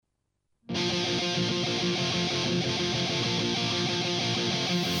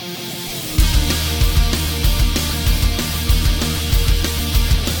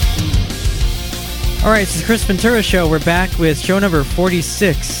All right, it's the Chris Ventura Show. We're back with show number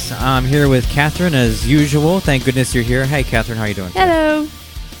 46. I'm here with Catherine as usual. Thank goodness you're here. Hey, Catherine, how are you doing? Hello.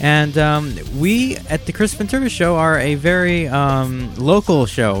 And we at the Chris Ventura Show are a very local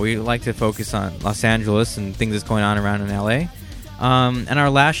show. We like to focus on Los Angeles and things that's going on around in LA. And our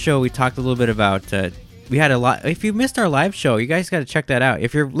last show, we talked a little bit about, we had a lot. If you missed our live show, you guys got to check that out.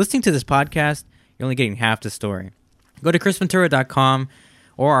 If you're listening to this podcast, you're only getting half the story. Go to chrisventura.com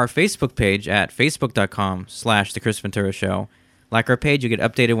or our Facebook page at facebook.com/The Chris Ventura Show. Like our page, you get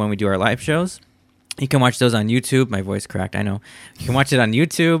updated when we do our live shows. You can watch those on YouTube. My voice cracked, I know. You can watch it on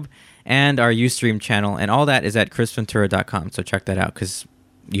YouTube and our Ustream channel, and all that is at chrisventura.com. So check that out, because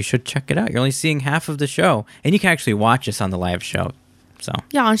you should check it out. You're only seeing half of the show, and you can actually watch us on the live show. So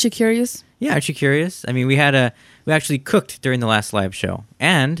Yeah, aren't you curious? yeah, aren't you curious? I mean, we actually cooked during the last live show,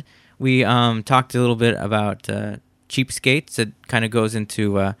 and we talked a little bit about cheapskates. It kind of goes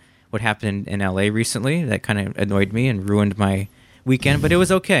into what happened in LA recently. That kind of annoyed me and ruined my weekend, but it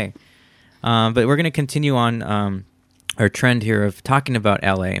was okay. But we're going to continue on our trend here of talking about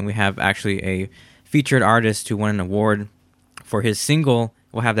LA, and we have actually a featured artist who won an award for his single.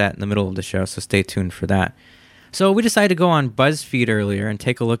 We'll have that in the middle of the show, so stay tuned for that. So we decided to go on BuzzFeed earlier and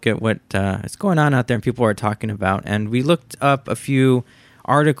take a look at what is going on out there and people are talking about. And we looked up a few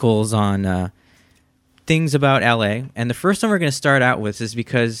articles on things about LA. And the first one we're going to start out with is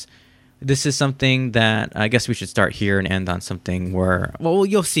because this is something that I guess we should start here and end on something where, well,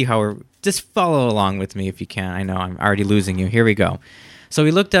 you'll see how we're, just follow along with me if you can. I know I'm already losing you. Here we go. So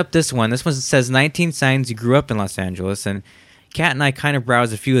we looked up this one. This one says 19 signs you grew up in Los Angeles. And Kat and I kind of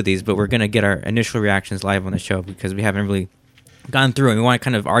browsed a few of these, but we're going to get our initial reactions live on the show because we haven't really gone through, and we want to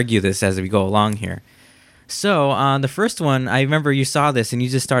kind of argue this as we go along here. So the first one, I remember you saw this and you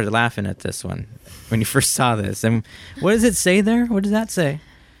just started laughing at this one when you first saw this. And what does it say there? What does that say?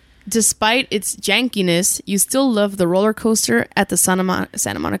 Despite its jankiness, you still love the roller coaster at the Santa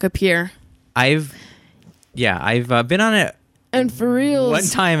Monica Pier. I've been on it. And for real, one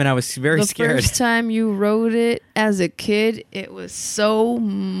time, and I was very scared. The first time you rode it as a kid, it was so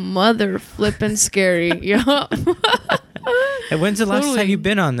mother flippin' scary. Yeah. And when's the last time you've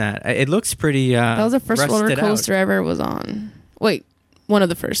been on that? It looks pretty. That was the first roller coaster out. I ever was on. Wait, one of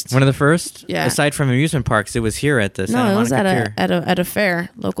the first. One of the first? Yeah. Aside from amusement parks, it was here at the Santa Monica Pier. No, it was at a fair,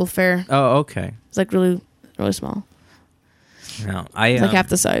 local fair. Oh, okay. It's like really, really small. No, it's like half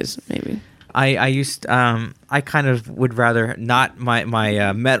the size, maybe. I kind of would rather not my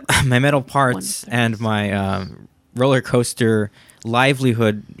metal parts and my roller coaster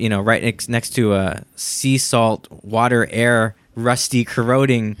livelihood, right next to a sea salt, water, air, rusty,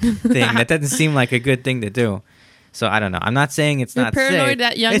 corroding thing. That doesn't seem like a good thing to do. So I don't know. I'm not saying it's not paranoid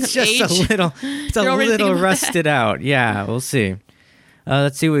safe. At young it's just age. it's a little rusted out. Yeah, we'll see.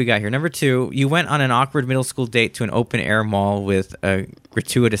 Let's see what we got here. Number 2, you went on an awkward middle school date to an open-air mall with a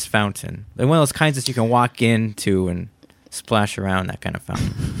gratuitous fountain. One of those kinds that you can walk into and splash around, that kind of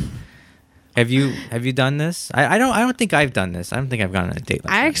fountain. Have you done this? I don't think I've done this. I don't think I've gone on a date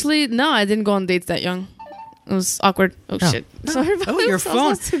like that. No, I didn't go on dates that young. It was awkward. Oh, shit. No. Sorry about your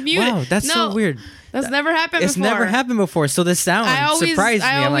phone. Wow, that's so weird. That's never happened before. It's never happened before, so the sound surprised me.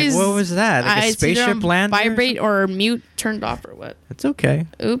 I'm like, what was that? Like a spaceship landing? Vibrate or mute turned off or what? It's okay.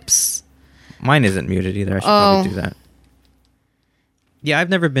 Oops. Mine isn't muted either. I should probably do that. Yeah, I've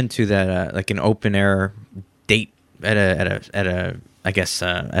never been to that like an open air date at a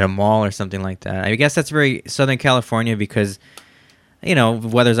mall or something like that. I guess that's very Southern California because the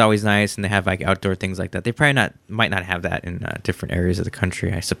weather's always nice and they have like outdoor things like that. They probably might not have that in different areas of the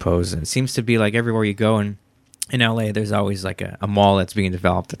country, I suppose. And it seems to be like everywhere you go in LA, there's always like a mall that's being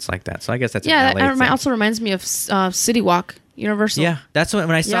developed that's like that. So I guess that's an LA thing. Also reminds me of City Walk, Universal. Yeah, that's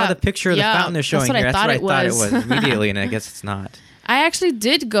when I saw the picture of the fountain they're showing here. That's what I thought it was immediately, and I guess it's not. I actually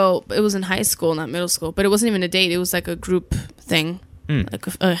did go. It was in high school, not middle school, but it wasn't even a date. It was like a group thing, like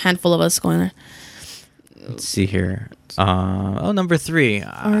a handful of us going there. Let's see here. Number 3.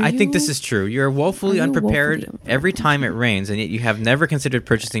 I think this is true. You're woefully unprepared every time it rains, and yet you have never considered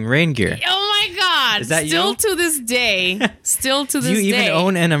purchasing rain gear. Oh my God! Is that still you? To this day. Do you even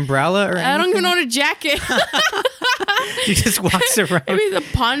own an umbrella or anything? I don't even own a jacket. She just walks around. Maybe the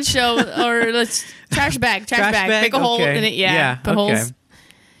poncho or the trash bag. Make a hole in it. Yeah. Put holes.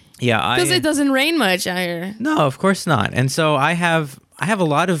 Yeah, because it doesn't rain much out here. No, of course not. And so I have a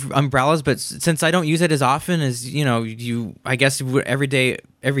lot of umbrellas, but since I don't use it as often as I guess every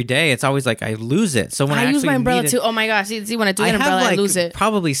day, it's always like I lose it. So when I use my umbrella too. Oh my gosh! See when I do an umbrella, I lose it.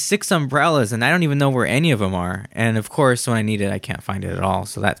 Probably 6 umbrellas, and I don't even know where any of them are. And of course, when I need it, I can't find it at all.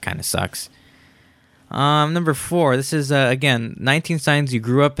 So that kind of sucks. Number 4. This is again 19 signs you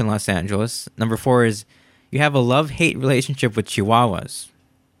grew up in Los Angeles. Number 4 is you have a love-hate relationship with Chihuahuas.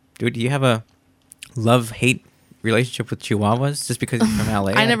 Dude, do you have a love-hate relationship with Chihuahuas just because you're from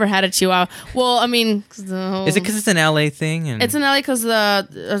LA? I never had a Chihuahua. Well, I mean, is it because it's an LA thing? It's in LA because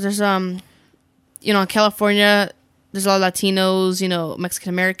there's in California, there's a lot of Latinos, Mexican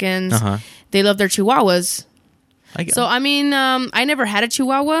Americans. They love their Chihuahuas. I never had a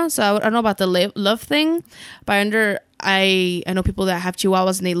Chihuahua, so I don't know about the love thing. But I know people that have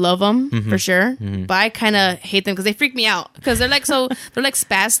Chihuahuas and they love them for sure. But I kind of hate them because they freak me out because they're like they're like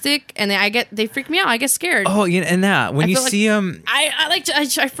spastic and they freak me out. I get scared. Oh, yeah, and when you see them,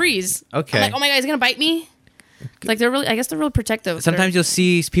 I freeze. Okay, I'm like, oh my god, he's gonna bite me. Like they're really protective. Sometimes you'll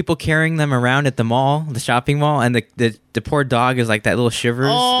see people carrying them around at the mall, the shopping mall, and the poor dog is like that little shivers.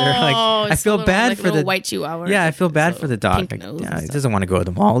 Oh, they're like, I feel bad for the white Chihuahua. Yeah, I feel bad for the dog. Like, he doesn't want to go to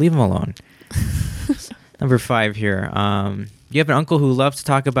the mall. Leave him alone. Number 5 here. You have an uncle who loves to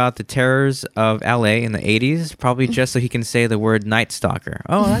talk about the terrors of LA in the 80s, probably just so he can say the word Night Stalker.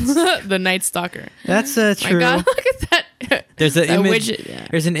 Oh, that's the Night Stalker. That's true. My God, look at that. There's an image. Widget, yeah.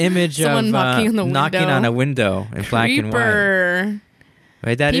 There's an image Someone of knocking on a window in black and white.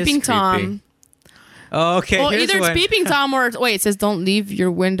 Wait, that Peeping is creepy. Tom. Oh, okay. Well, either it's Peeping Tom or it says don't leave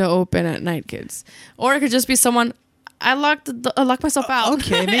your window open at night, kids. Or it could just be someone. I locked myself out.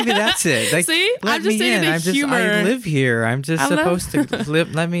 Okay, maybe that's it. Like, see, I'm just saying the humor. I live here. I'm just supposed to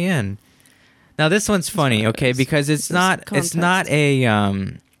let me in. Now this one's funny, okay, because it's not a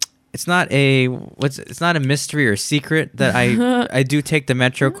mystery or secret that I do take the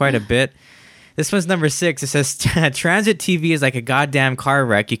metro quite a bit. This one's number 6. It says transit TV is like a goddamn car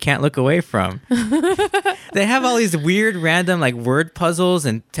wreck you can't look away from. They have all these weird random like word puzzles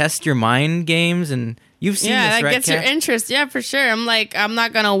and test your mind games, and you've seen this, right? Yeah, that gets your interest. Yeah, for sure. I'm like, I'm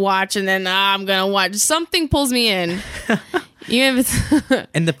not gonna watch, and then I'm gonna watch. Something pulls me in. Even if it's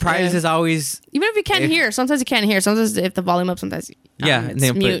and the prize is always, even if you can't hear. Sometimes you can't hear. Sometimes if the volume up, sometimes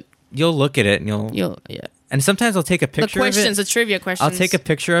it's mute. You'll look at it and you'll and sometimes I'll take a picture of it. The trivia questions. I'll take a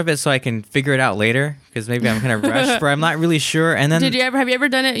picture of it so I can figure it out later because maybe I'm kind of rushed, but I'm not really sure. And then have you ever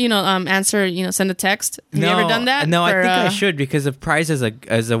done it? Send a text. Have you ever done that? No, I think I should because the prize is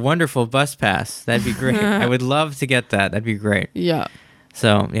a wonderful bus pass. That'd be great. I would love to get that. That'd be great. Yeah.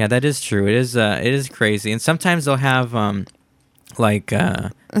 So yeah, that is true. It is crazy. And sometimes they'll have and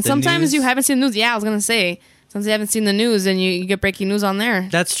sometimes you haven't seen the news. Yeah, I was gonna say. Since you haven't seen the news, and you get breaking news on there.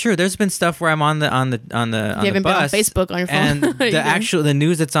 That's true. There's been stuff where I'm on the you haven't bus, been on Facebook on your phone, and the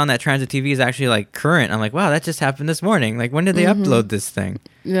news that's on that transit TV is actually like current. I'm like, wow, that just happened this morning. Like, when did they upload this thing?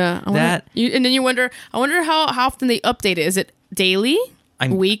 Yeah, and then you wonder. I wonder how often they update it. Is it daily?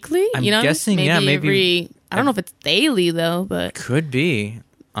 Weekly? I'm guessing. Maybe I don't know if it's daily though, but could be.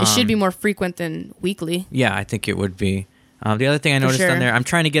 It should be more frequent than weekly. Yeah, I think it would be. The other thing I noticed on there, I'm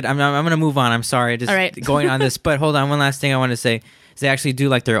trying to get. I'm going to move on. I'm sorry, just going on this. But hold on, one last thing I want to say is they actually do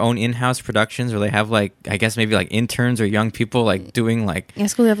like their own in-house productions, where they have like, I guess maybe like interns or young people like doing like. Yeah,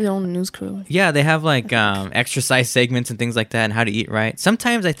 school they have their own news crew. Yeah, they have like exercise segments and things like that, and how to eat right.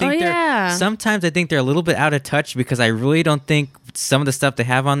 Sometimes I think they're a little bit out of touch because I really don't think some of the stuff they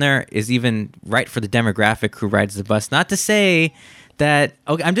have on there is even right for the demographic who rides the bus. Not to say that,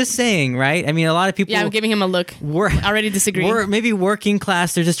 okay, I'm just saying, right? I mean, a lot of people. Yeah, I'm giving him a look. I already disagree. Maybe working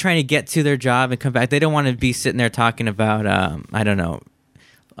class, they're just trying to get to their job and come back. They don't want to be sitting there talking about, I don't know,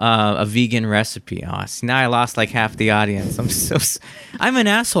 a vegan recipe. Oh, see, now I lost like half the audience. I'm an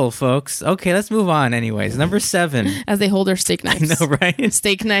asshole, folks. Okay, let's move on. Anyways, number 7. As they hold their steak knives. I know, right?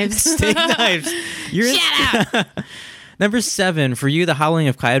 Steak knives. Steak knives. Shut up. Number 7, for you, the howling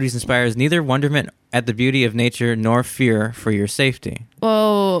of coyotes inspires neither wonderment at the beauty of nature nor fear for your safety.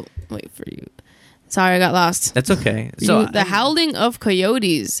 Oh, wait for you. Sorry, I got lost. That's okay. So the howling of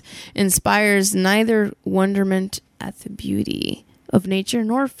coyotes inspires neither wonderment at the beauty of nature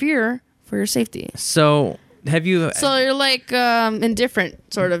nor fear for your safety. So have you? So you're like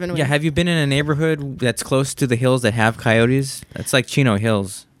indifferent, sort of in a way. Yeah. Have you been in a neighborhood that's close to the hills that have coyotes? That's like Chino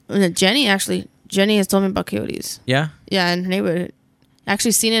Hills. Jenny has told me about coyotes. Yeah? Yeah, in her neighborhood.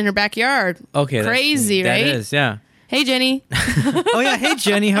 Actually seen it in her backyard. Okay. Crazy, right? That is, yeah. Hey, Jenny. Oh, yeah. Hey,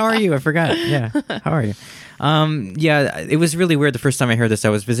 Jenny. How are you? I forgot. Yeah. How are you? Yeah, it was really weird the first time I heard this. I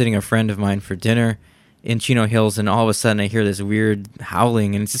was visiting a friend of mine for dinner in Chino Hills, and all of a sudden I hear this weird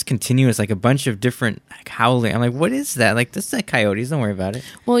howling, and it's just continuous, like a bunch of different howling. I'm like, what is that? Like, this is not coyotes. Don't worry about it.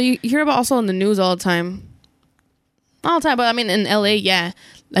 Well, you hear about also in the news all the time. All the time, but I mean, in LA, yeah.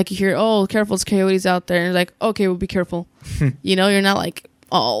 Like, you hear, oh, careful, it's coyotes out there. And you're like, okay, well, be careful. You're not like,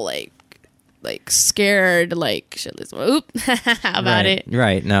 all like, like scared, like shitless. Oop, about it.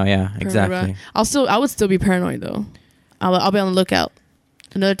 Right. No. Yeah. Exactly. I would still be paranoid though. I'll be on the lookout.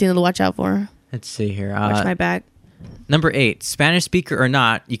 Another thing to watch out for. Let's see here. Watch my back. Number 8, Spanish speaker or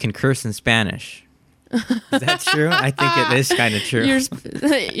not, you can curse in Spanish. Is that true? I think it is kind of true. Your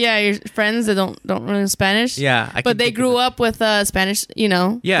friends that don't learn Spanish. Yeah, but they grew up with Spanish. You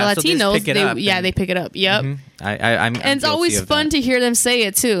know, yeah, the Latinos. So they pick it up. Yep. Mm-hmm. I'm and it's always fun to hear them say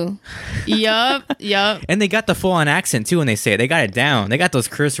it too. Yep. And they got the full on accent too when they say it. They got it down. They got those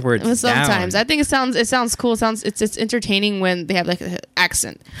curse words. Sometimes down. I think it sounds cool. It's entertaining when they have like an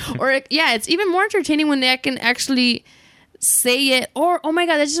accent, or it's even more entertaining when they can actually say it. Or oh my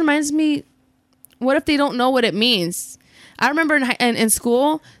god, that just reminds me. What if they don't know what it means? I remember in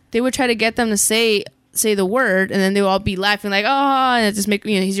school, they would try to get them to say the word, and then they would all be laughing like, oh, and it just make,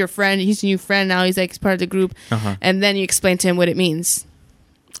 he's your friend, he's your new friend now, he's like he's part of the group, and then you explain to him what it means.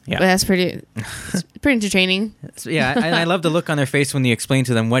 Yeah, but that's pretty entertaining. Yeah, and I love the look on their face when you explain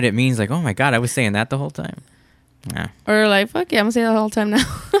to them what it means. Like, oh my god, I was saying that the whole time. Yeah. Or like, fuck yeah, I'm gonna say that the whole time now.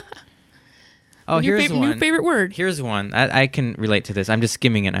 Oh, here's one. New favorite word. Here's one. I can relate to this. I'm just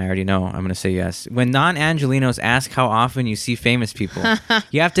skimming it, and I already know I'm going to say yes. When non-Angelinos ask how often you see famous people,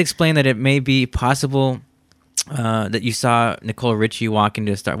 you have to explain that it may be possible that you saw Nicole Richie walk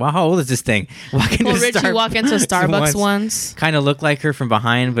into a Starbucks. Wow, how old is this thing? Nicole Richie walk into a Starbucks once. Kind of look like her from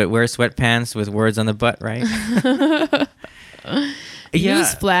behind, but wear sweatpants with words on the butt, right?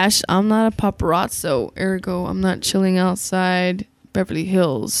 Newsflash, I'm not a paparazzo, ergo I'm not chilling outside Beverly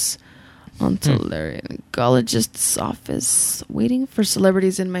Hills. Until they're in a gynecologist's office waiting for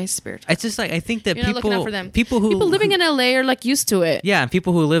celebrities in my spare time. It's just like I think that people living in LA are like used to it. Yeah, and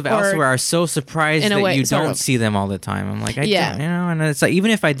people who live elsewhere are so surprised that you don't see them all the time. I'm like, don't, and it's like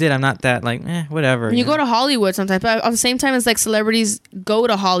even if I did, I'm not that like, whatever. You go to Hollywood sometimes, but at the same time, it's like celebrities go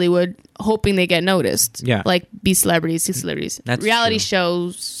to Hollywood hoping they get noticed. Yeah, like be celebrities, see celebrities. That's reality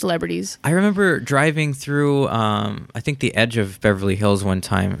shows, celebrities. I remember driving through, I think the edge of Beverly Hills one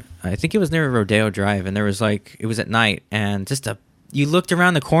time. I think it was near Rodeo Drive, and there was like, it was at night, and you looked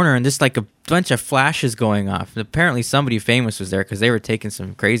around the corner and just like a bunch of flashes going off. And apparently somebody famous was there because they were taking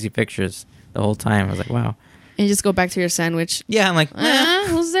some crazy pictures the whole time. I was like, wow. And you just go back to your sandwich. Yeah, I'm like,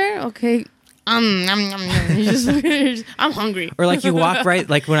 who's there? Okay. I'm hungry. Or like you walk right,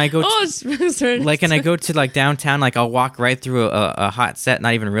 like when I go when I go to like downtown, like I'll walk right through a hot set,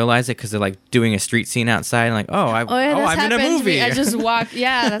 not even realize it because they're like doing a street scene outside, and like, I'm in a movie. I just walked.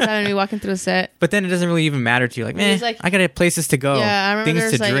 Yeah, that's happened to me walking through a set. But then it doesn't really even matter to you. Like, I got places to go. Yeah, I remember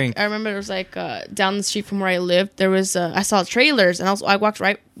things to drink. I remember there was like down the street from where I lived, there was I saw trailers, and I walked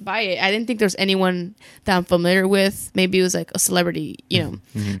right by it. I didn't think there was anyone that I'm familiar with. Maybe it was like a celebrity,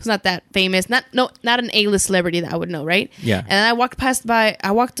 It's not that famous. Not an A-list celebrity that I would know, right? Yeah. And I walked by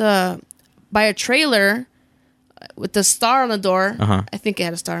a trailer with the star on the door. I think it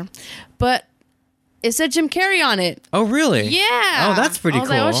had a star, but it said Jim Carrey on it. Oh, really? Yeah. Oh, that's pretty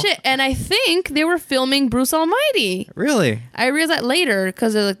cool. I was like, oh shit! And I think they were filming Bruce Almighty. Really? I realized that later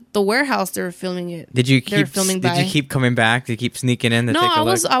because of the warehouse they were filming it. Did you keep coming back? Did you keep sneaking in to take a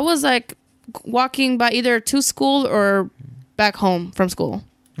look? I was like walking by either to school or back home from school.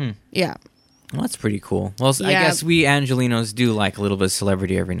 Yeah. Well, that's pretty cool. Well, I guess we Angelinos do like a little bit of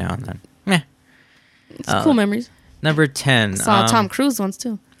celebrity every now and then. Meh. It's cool memories. Number 10. I saw Tom Cruise once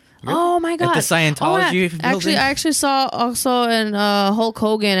too. Really? Oh my god! At the Scientology building? I actually saw also in Hulk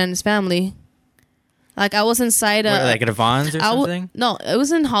Hogan and his family. Like I was inside like at a Vons or something. No, it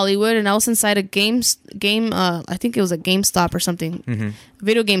was in Hollywood, and I was inside a game. I think it was a GameStop or something,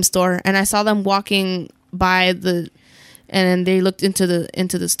 video game store, and I saw them walking by and then they looked into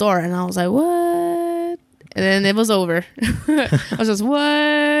the store, and I was like, what? And then it was over. I was just,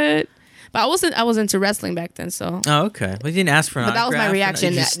 what? But I was into wrestling back then, so. Oh, okay. Well, you didn't ask for an autograph. But that was my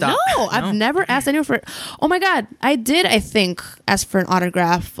reaction. No, I've never asked anyone for it. Oh my God. I did, I think, ask for an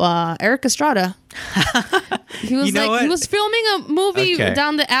autograph. Eric Estrada. He was he was filming a movie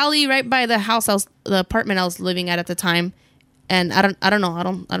down the alley right by the apartment I was living at the time. And I don't know. I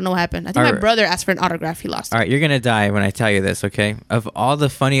don't know what happened. I think my brother asked for an autograph. He lost it. All right, you're going to die when I tell you this, okay? Of all the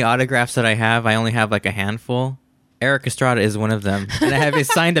funny autographs that I have, I only have like a handful. Eric Estrada is one of them. And I have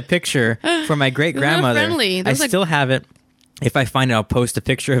signed a picture for my great-grandmother. I still have it. If I find it, I'll post a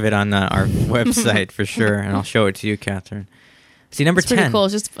picture of it on our website for sure. And I'll show it to you, Catherine. See, number 10. Pretty cool.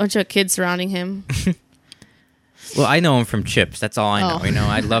 It's just a bunch of kids surrounding him. Well, I know him from Chips. That's all I know. Oh. You know,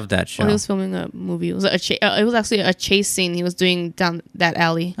 I love that show. Well, he was filming a movie. It was it was actually a chase scene he was doing down that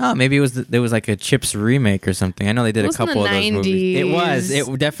alley. Oh, maybe there was like a Chips remake or something. I know they did a couple of those movies. It was.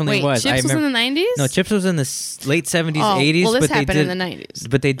 It definitely was. Chips was in the 90s? No, Chips was in the late 70s, 80s. Well, this but happened in the 90s.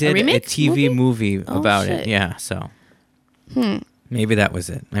 But they did a TV movie about shit. it. Yeah, so maybe that was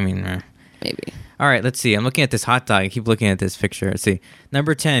it. I mean, maybe. All right, let's see. I'm looking at this hot dog. I keep looking at this picture. Let's see.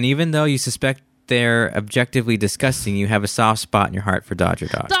 Number 10, even though you suspect they're objectively disgusting, you have a soft spot in your heart for Dodger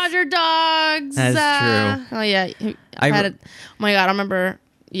dogs. Dodger dogs. That's true. Oh, yeah. I've had it. Oh, my God. I remember,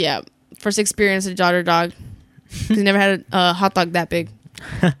 first experience of Dodger dog. Because you never had a hot dog that big.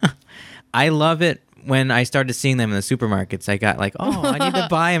 I love it. When I started seeing them in the supermarkets, I got like, I need to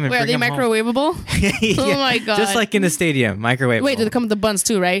buy them and Wait, bring them are they microwavable? Yeah. Oh my God. Just like in the stadium, microwavable. Wait, do they come with the buns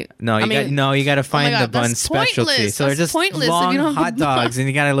too, right? No, you got to find the bun specialty. Pointless. So they're just long hot dogs, and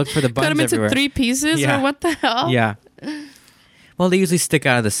you got to look for the buns everywhere. Cut them into 3 pieces, or what the hell? Yeah. Well, they usually stick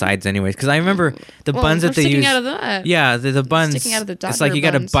out of the sides anyways, because I remember the buns that they use. Sticking out of that. Yeah, the buns. Sticking out of the Dodger it's like you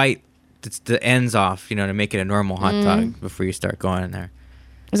got to buns. bite the ends off, to make it a normal hot dog before you start going in there.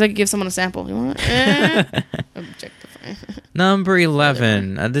 It's like you give someone a sample. You want it? Objectify. Number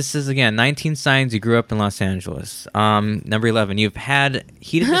 11. This is, again, 19 signs you grew up in Los Angeles. Number 11. You've had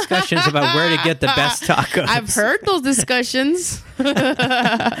heated discussions about where to get the best tacos. I've heard those discussions.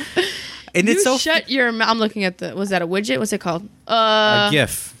 And it's so shut your mouth. I'm looking at was that a widget? What's it called? A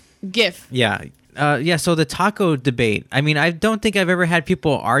GIF. GIF. Yeah. So the taco debate. I mean, I don't think I've ever had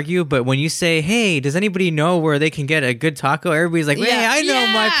people argue, but when you say, "Hey, does anybody know where they can get a good taco?" Everybody's like, "Hey, I know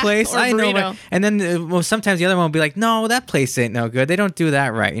my place. Or I know." burrito. And then sometimes the other one will be like, "No, that place ain't no good. They don't do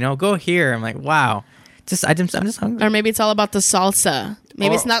that right. Go here." I'm like, "Wow." I'm just hungry. Or maybe it's all about the salsa.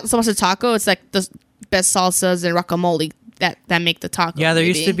 Maybe it's not so much a taco. It's like the best salsas and guacamole that make the taco. Yeah, there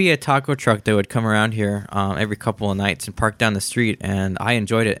used to be a taco truck that would come around here every couple of nights and park down the street, and I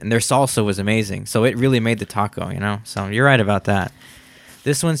enjoyed it. And their salsa was amazing, so it really made the taco, So you're right about that.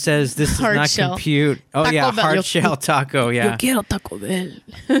 This one says this does not compute. Oh, Taco yeah, Bell. hard shell taco, yeah. Yo quiero Taco Bell.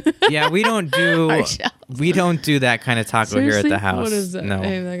 Yeah, we don't do that kind of taco here at the house. What is that? No.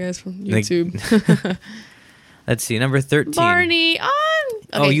 Hey, that guy's from YouTube. Let's see, number 13. Barney on.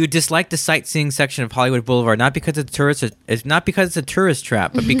 Okay. Oh, you dislike the sightseeing section of Hollywood Boulevard, not because it's not because it's a tourist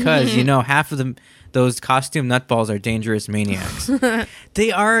trap, but because half of those costume nutballs are dangerous maniacs.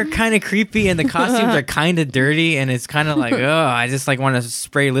 They are kind of creepy, and the costumes are kind of dirty, and it's kind of like, I just like want to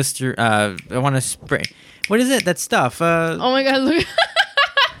spray Lister. I want to spray. What is it? That stuff. Oh my God! Look.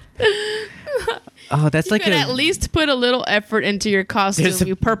 Oh, that's you like could at least put a little effort into your costume.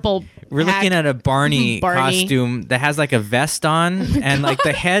 You purple. We're looking at a Barney costume that has like a vest on, and like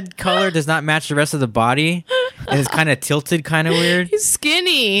the head color does not match the rest of the body, and it's kind of tilted, kind of weird. He's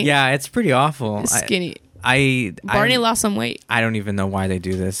skinny. Yeah, it's pretty awful. He's skinny. Barney lost some weight. I don't even know why they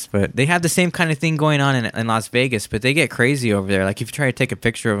do this, but they have the same kind of thing going on in Las Vegas, but they get crazy over there. Like if you try to take a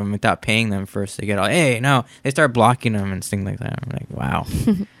picture of them without paying them first, they get all, hey, no. They start blocking them and things like that. I'm like, wow.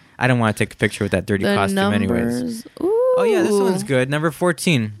 I don't want to take a picture with that dirty costume anyways. Ooh. Oh, yeah, this one's good. Number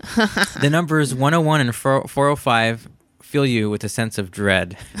 14. The numbers 101 and 405 fill you with a sense of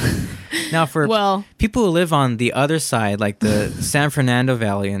dread. Now, for people who live on the other side, like the San Fernando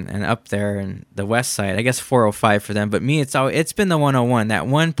Valley and up there and the west side, I guess 405 for them. But me, it's been the 101. That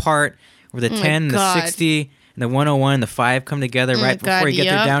one part where the 10 and the 60 and the 101 and the 5 come together before you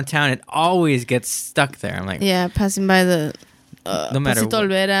get to downtown. It always gets stuck there. I'm like... Yeah, passing by the... no matter Pasito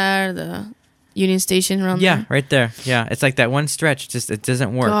Olvera, the Union Station around there. Yeah, right there. Yeah, it's like that one stretch. It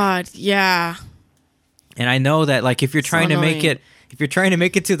doesn't work. God, yeah. And I know that, like, if you're trying to make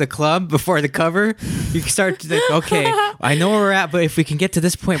it to the club before the cover, you can start to think, okay, I know where we're at, but if we can get to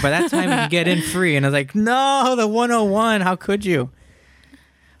this point, by that time we can get in free. And I was like, no, the 101. How could you?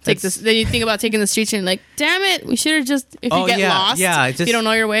 Then you think about taking the streets and you're like, damn it, we should have just if you get lost. If you don't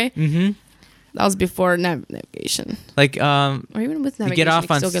know your way. Mm-hmm. That was before navigation. Like, or even with navigation, you get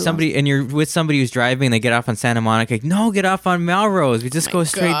off on somebody, and you're with somebody who's driving, and they get off on Santa Monica. Like, no, get off on Melrose. We just go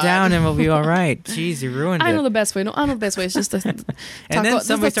straight down, and we'll be all right. Jeez, you ruined it. I know the best way. No, I know the best way. It's just the taco. And then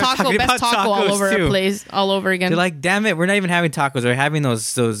somebody starts talking about tacos all over too. A place, all over again. They're like, damn it, we're not even having tocos. We're having those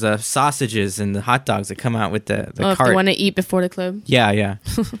sausages and the hot dogs that come out with the cart. If they want to eat before the club. Yeah.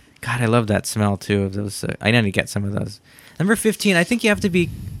 God, I love that smell too of those. I need to get some of those. Number 15. I think you have to be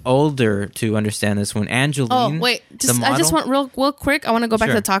older to understand this one. Angeline. Oh wait, I just want real quick. I want to go back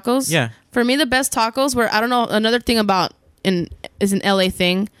to the tacos. Yeah. For me, the best tacos were, I don't know. Another thing about is an LA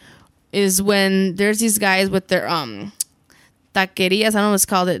thing is when there's these guys with their taquerias. I don't know what's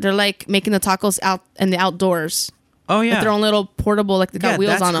called. They're like making the tacos out in the outdoors. Oh yeah, with their own little portable, like they got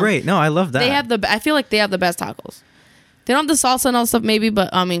wheels on them. That's great. No, I love that. They have I feel like they have the best tacos. They don't have the salsa and all stuff maybe, but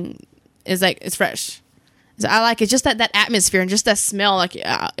I mean, it's fresh. So I like it. Just that atmosphere and just that smell. Like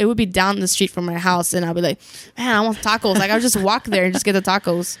it would be down the street from my house, and I'll be like, man, I want tacos. Like I would just walk there and just get the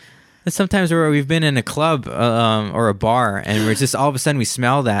tacos. There's sometimes where we've been in a club or a bar, and we're just all of a sudden we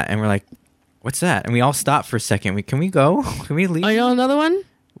smell that, and we're like, what's that? And we all stop for a second. Can we go? Can we leave? Oh, you want another one?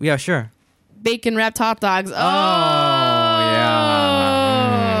 Yeah, sure. Bacon wrapped hot dogs. Oh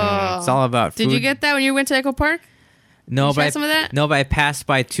yeah. It's all about food. Did you get that when you went to Echo Park? No, but some of that? No, but I passed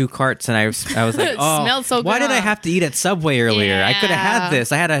by 2 carts and I was like, oh, smelled so good, why did I have to eat at Subway earlier? Yeah. I could have had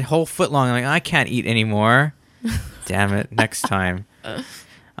this. I had a whole foot long. I'm like, I can't eat anymore. Damn it. Next time.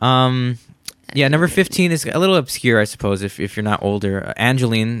 Yeah, number 15 is a little obscure, I suppose, if you're not older.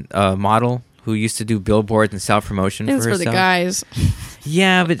 Angeline, model who used to do billboards and self-promotion for herself. It's for the guys.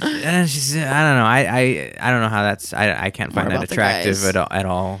 Yeah, but she's, I don't know. I don't know how that's. I can't find that attractive at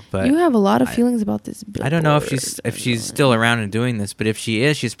all. But you have a lot of feelings about this billboard. I don't know if she's still around and doing this, but if she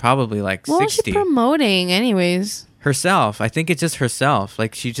is, she's probably like 60. What's she promoting, anyways? Herself. I think it's just herself.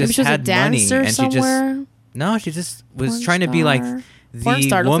 Like she just Maybe had money and somewhere? she just was trying to be like the porn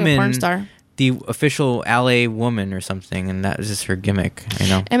star. woman. Porn star. The official LA woman or something, and that was just her gimmick, you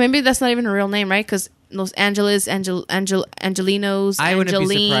know. And maybe that's not even her real name, right? Because Los Angeles, Angelinos, I wouldn't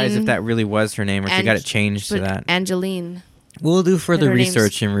be surprised if that really was her name, or she got it changed to that. Angeline. We'll do further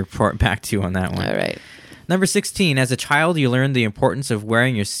research and report back to you on that one. All right. Number 16. As a child, you learned the importance of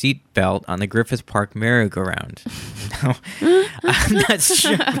wearing your seat belt on the Griffith Park merry-go-round. No, I'm not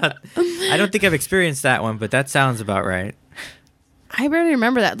sure. I don't think I've experienced that one, but that sounds about right. I barely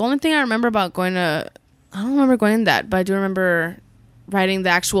remember that. The only thing I remember about I don't remember going in that, but I do remember riding the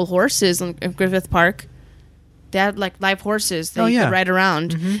actual horses in Griffith Park. They had like live horses that you could ride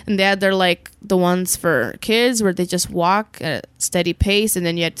around. Mm-hmm. And they had their like the ones for kids where they just walk at a steady pace, and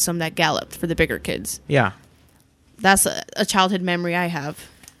then you had some that galloped for the bigger kids. Yeah. That's a childhood memory I have.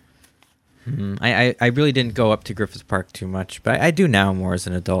 Mm-hmm. I really didn't go up to Griffith Park too much, but I do now more as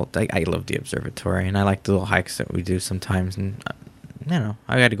an adult. I love the observatory, and I like the little hikes that we do sometimes, and I don't know.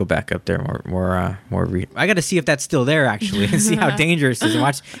 I got to go back up there more. I got to see if that's still there actually, and see how dangerous it is. And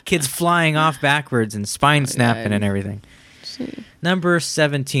watch kids flying off backwards and spine snapping and everything. Number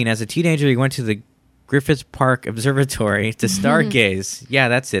 17. As a teenager, you went to the Griffith Park Observatory to stargaze. Yeah,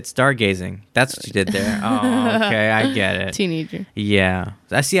 that's it. Stargazing. That's what you did there. Oh, okay. I get it. Teenager. Yeah.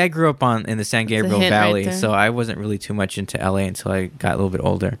 I grew up in the San Gabriel Valley, so I wasn't really too much into LA until I got a little bit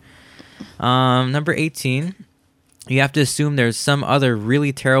older. Number 18. You have to assume there's some other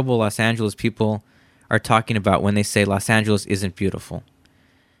really terrible Los Angeles people are talking about when they say Los Angeles isn't beautiful.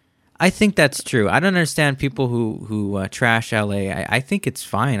 I think that's true. I don't understand people who trash LA. I think it's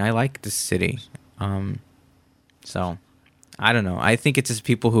fine. I like the city. So I don't know. I think it's just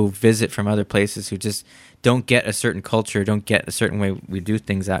people who visit from other places who just don't get a certain culture, don't get a certain way we do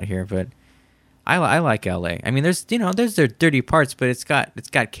things out here. But I like LA. I mean, there's their dirty parts, but it's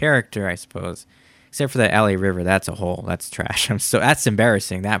got character, I suppose. Except for the LA River, that's trash. That's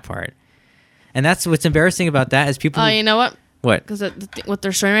embarrassing, that part. And that's what's embarrassing about that is people. You know what? What? Because what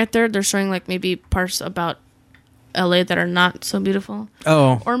they're showing right there, they're showing like maybe parts about LA that are not so beautiful.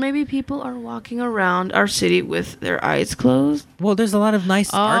 Oh. Or maybe people are walking around our city with their eyes closed. Well, there's a lot of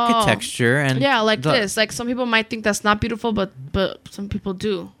nice architecture and this. Like some people might think that's not beautiful, but some people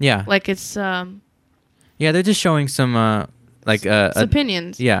do. Yeah. Like it's. Yeah, they're just showing some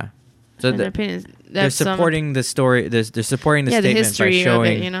opinions. Yeah. So their opinions. They're supporting the story. They're supporting the statement by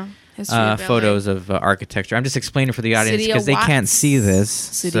showing photos of architecture. I'm just explaining for the audience because they can't see this.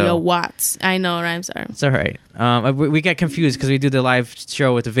 City of Watts. I know, right? I'm sorry. It's all right. We get confused because we do the live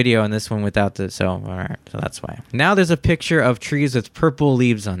show with the video and this one without the. So all right. So that's why. Now there's a picture of trees with purple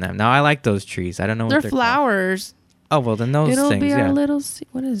leaves on them. Now I like those trees. I don't know what they're flowers. Called. Oh well, then those things. It'll be our little.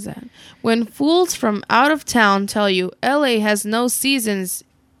 What is that? When fools from out of town tell you LA has no seasons,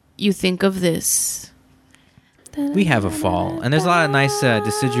 you think of this. We have a fall, and there's a lot of nice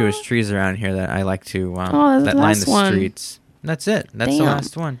deciduous trees around here that I like to that line the streets. That's it. That's the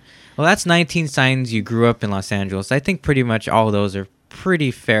last one. Well, that's 19 signs you grew up in Los Angeles. I think pretty much all of those are pretty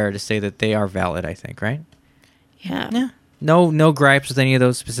fair to say that they are valid. I think, right? Yeah. Yeah. No gripes with any of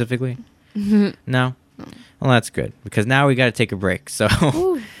those specifically. No. Well, that's good because now we got to take a break. So.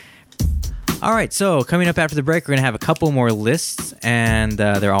 All right, so coming up after the break, we're going to have a couple more lists, and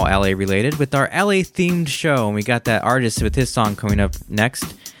they're all LA related with our LA-themed show. And we got that artist with his song coming up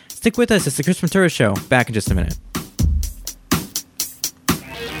next. Stick with us. It's the Chris Ventura Show. Back in just a minute.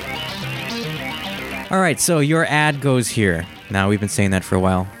 All right, so your ad goes here. Now, we've been saying that for a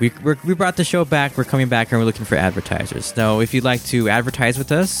while. We brought the show back. We're coming back, and we're looking for advertisers. So if you'd like to advertise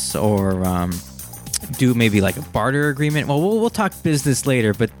with us or do maybe like a barter agreement, well, we'll talk business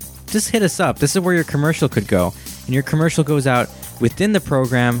later, but just hit us up. This is where your commercial could go. And your commercial goes out within the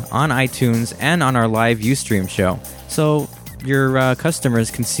program on iTunes and on our live Ustream show. So your customers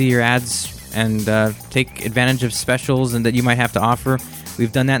can see your ads and take advantage of specials and that you might have to offer.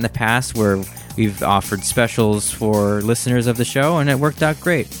 We've done that in the past where we've offered specials for listeners of the show, and it worked out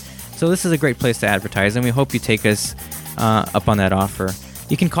great. So this is a great place to advertise, and we hope you take us up on that offer.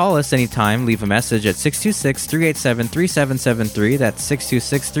 You can call us anytime, leave a message at 626-387-3773. That's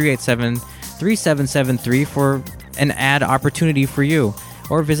 626-387-3773 for an ad opportunity for you.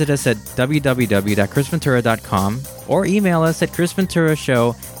 Or visit us at www.chrisventura.com or email us at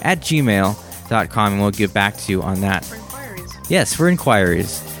chrisventurashow@gmail.com, and we'll get back to you on that. For inquiries. Yes, for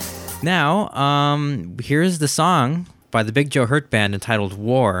inquiries. Now, here's the song by the Big Joe Hurt Band entitled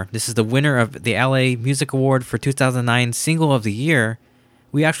War. This is the winner of the LA Music Award for 2009 Single of the Year.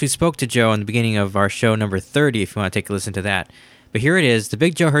 We actually spoke to Joe in the beginning of our show number 30, if you want to take a listen to that. But here it is, the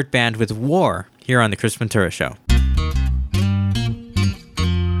Big Joe Hurt Band with War, here on The Chris Ventura Show.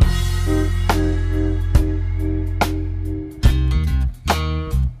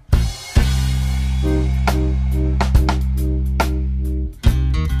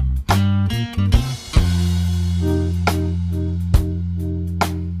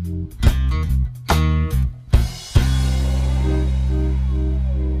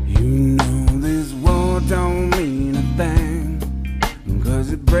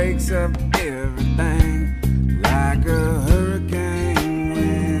 Up everything like a hurricane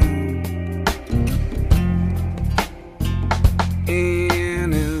wind,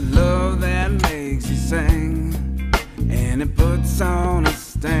 and it's love that makes you sing, and it puts on a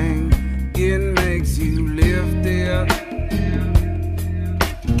sting. It makes you lift it.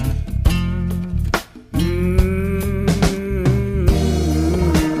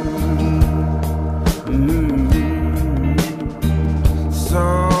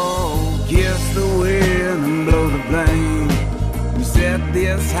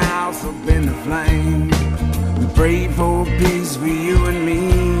 This house up in the flame. We pray for peace for you and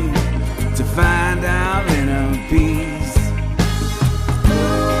me, to find our inner peace.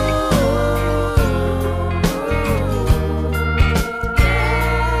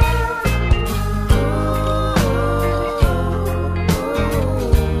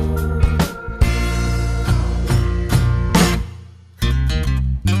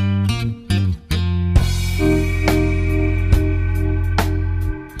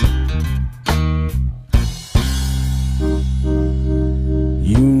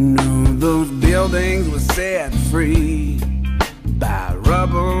 Buildings were set free by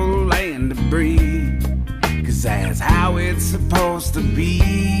rubble and debris, 'cause that's how it's supposed to be.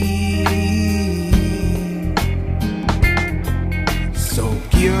 So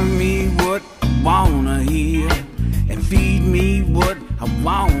give me what I wanna hear, and feed me what I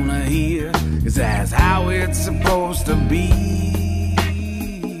wanna hear, 'cause that's how it's supposed to be.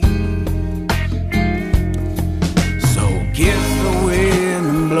 So kiss the wind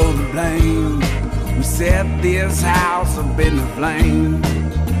and blow the blame. We set this house up in the flame.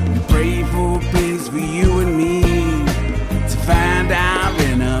 We pray for peace for you and me, to find our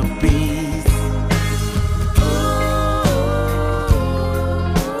inner peace.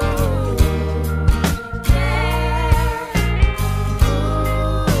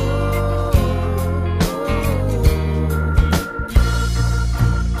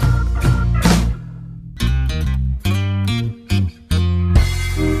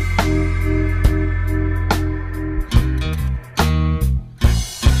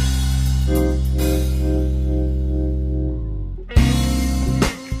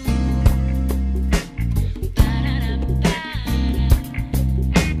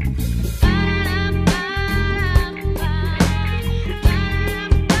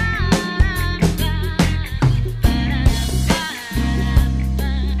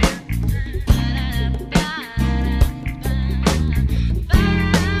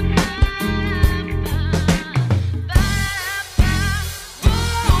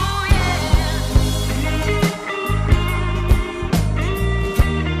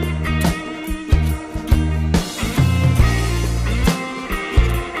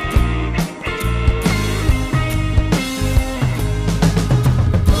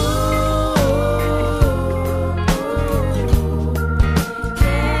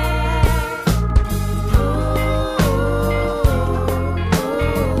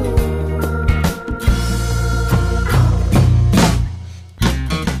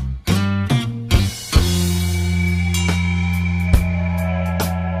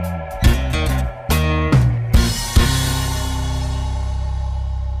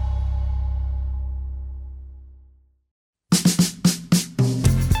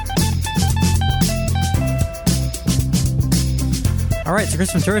 All right, it's the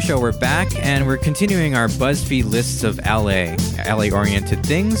Chris Ventura Show. We're back, and we're continuing our BuzzFeed lists of LA-oriented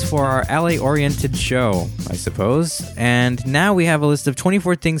things for our LA-oriented show, I suppose. And now we have a list of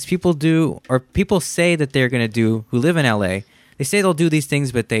 24 things people do, or people say that they're going to do who live in LA. They say they'll do these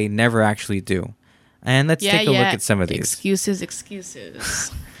things, but they never actually do. And let's take a look at some of these.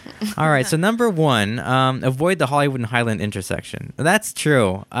 Excuses. All right, so number 1, avoid the Hollywood and Highland intersection. That's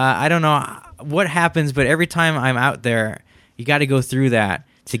true. I don't know what happens, but every time I'm out there, you got to go through that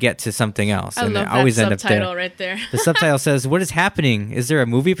to get to something else. I love that subtitle right there. The subtitle says, "What is happening? Is there a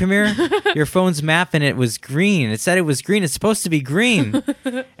movie premiere? Your phone's map and it was green. It said it was green. It's supposed to be green."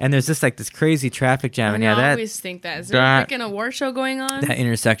 And there's just like this crazy traffic jam. And I always think that. Is there a freaking award show going on? That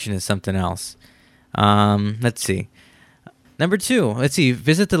intersection is something else. Let's see. Number 2,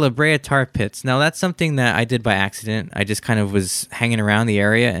 visit the La Brea Tar Pits. Now, that's something that I did by accident. I just kind of was hanging around the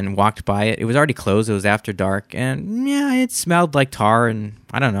area and walked by it. It was already closed. It was after dark. And, yeah, it smelled like tar. And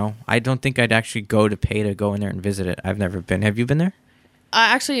I don't know. I don't think I'd actually go to pay to go in there and visit it. I've never been. Have you been there?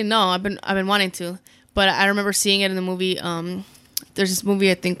 Actually, no. I've been wanting to. But I remember seeing it in the movie. There's this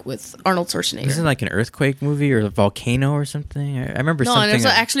movie, I think, with Arnold Schwarzenegger. Isn't it like an earthquake movie or a volcano or something? I remember something. No, and there's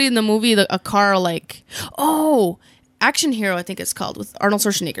actually in the movie a car like... Oh... Action Hero, I think it's called, with Arnold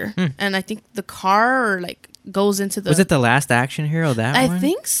Schwarzenegger. And I think the car goes into the... Was it the last Action Hero, that one? I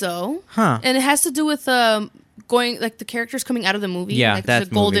think so. Huh. And it has to do with going, like, the characters coming out of the movie. Yeah, like, that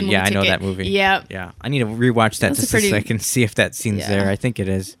golden movie. Yeah, ticket. I know that movie. Yeah. Yeah. I need to rewatch that just so I can see if that scene's there. I think it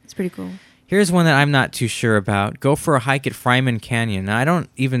is. It's pretty cool. Here's one that I'm not too sure about. Go for a hike at Fryman Canyon. Now, I don't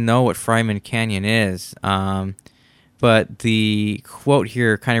even know what Fryman Canyon is. But the quote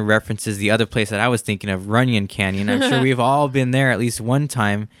here kind of references the other place that I was thinking of, Runyon Canyon. I'm sure we've all been there at least one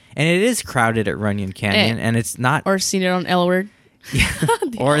time. And it is crowded at Runyon Canyon. And it's not... Or seen it on L Word.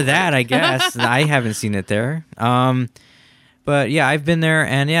 Or that, I guess. I haven't seen it there. But yeah, I've been there.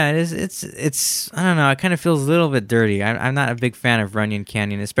 And yeah, it's I don't know. It kind of feels a little bit dirty. I'm not a big fan of Runyon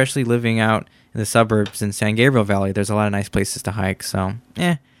Canyon, especially living out in the suburbs in San Gabriel Valley. There's a lot of nice places to hike. So,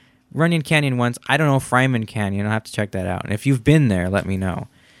 Runyon Canyon once. I don't know Fryman Canyon. I'll have to check that out. And if you've been there, let me know.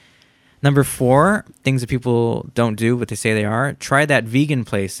 Number 4, things that people don't do, but they say they are. Try that vegan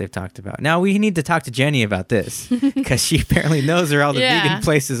place they've talked about. Now, we need to talk to Jenny about this because she apparently knows where all the vegan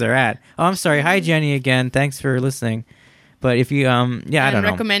places are at. Oh, I'm sorry. Hi, Jenny, again. Thanks for listening. But if you, I don't know. I'm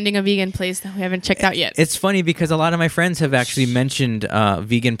recommending a vegan place that we haven't checked out yet. It's funny because a lot of my friends have actually mentioned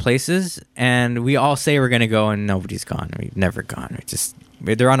vegan places, and we all say we're going to go, and nobody's gone. We've never gone.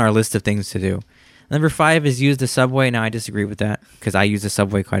 They're on our list of things to do. Number 5 is use the subway. Now, I disagree with that because I use the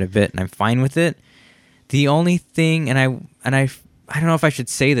subway quite a bit, and I'm fine with it. The only thing, and I don't know if I should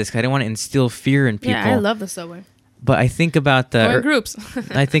say this because I don't want to instill fear in people. Yeah, I love the subway. But I think about the groups.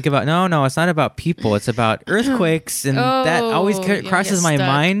 I think about no, it's not about people. It's about earthquakes, and that always crosses my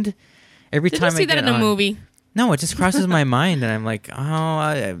mind every time. Did you see that in a movie? No, it just crosses my mind, and I'm like,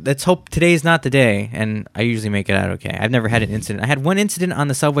 let's hope today's not the day. And I usually make it out okay. I've never had an incident. I had one incident on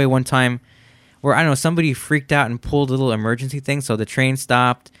the subway one time where, I don't know, somebody freaked out and pulled a little emergency thing, so the train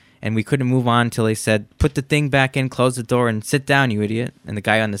stopped, and we couldn't move on until they said, put the thing back in, close the door, and sit down, you idiot. And the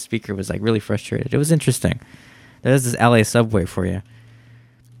guy on the speaker was, like, really frustrated. It was interesting. There's this LA subway for you.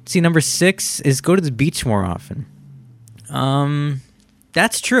 See, number 6 is go to the beach more often.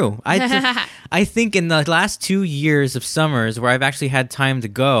 That's true. I think in the last 2 years of summers where I've actually had time to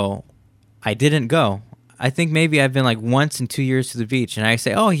go, I didn't go. I think maybe I've been like once in 2 years to the beach, and I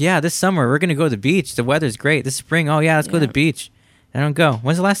say, oh yeah, this summer we're going to go to the beach. The weather's great. This spring, oh yeah, let's go to the beach. I don't go.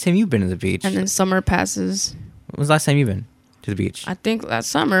 When's the last time you've been to the beach? And then summer passes. When's the last time you've been to the beach? I think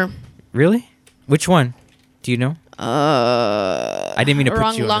last summer. Really? Which one? Do you know? I didn't mean to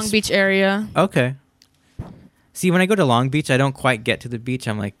put you on Long Beach area. Okay. See, when I go to Long Beach, I don't quite get to the beach.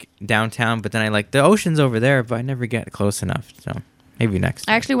 I'm like downtown, but then I like the ocean's over there, but I never get close enough. So maybe next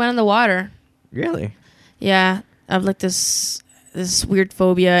time. I actually went in the water. Really? Yeah, I've like this weird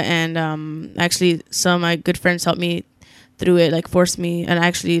phobia, and actually some of my good friends helped me through it, like forced me, and I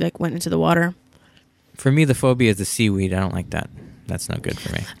actually like went into the water. For me, the phobia is the seaweed. I don't like that. That's no good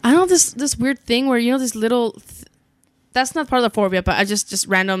for me. I know this weird thing where, you know, this little that's not part of the phobia, but I just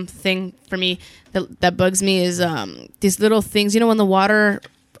random thing for me that bugs me is these little things, you know, when the water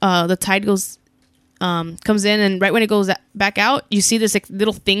the tide goes comes in, and right when it goes back out, you see this like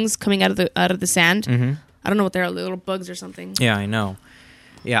little things coming out of the sand. Mm-hmm. I don't know what they are, little bugs or something. Yeah, I know.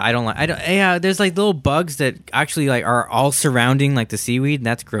 Yeah, yeah, there's like little bugs that actually like are all surrounding like the seaweed, and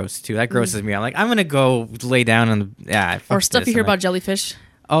that's gross too. That grosses me out. Like, I'm gonna go lay down on the or stuff you hear about jellyfish.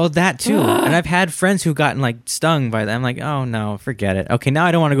 Oh, that too. And I've had friends who gotten like stung by them. I'm like, oh no, forget it. Okay, now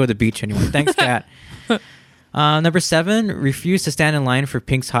I don't want to go to the beach anymore. Thanks, Kat. Number 7, refuse to stand in line for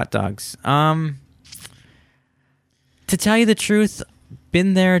Pink's hot dogs. To tell you the truth,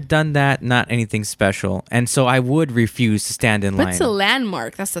 been there, done that, not anything special. And so I would refuse to stand in line. But it's a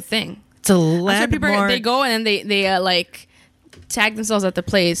landmark. That's the thing. It's a landmark. People, they go and then they like tag themselves at the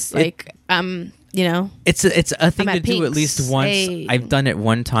place. Like, you know. It's a thing to do at least once. Hey. I've done it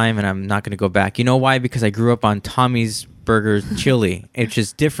one time and I'm not going to go back. You know why? Because I grew up on Tommy's Burger Chili, which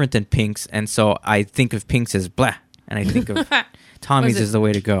is different than Pink's. And so I think of Pink's as blah. And I think of Tommy's as the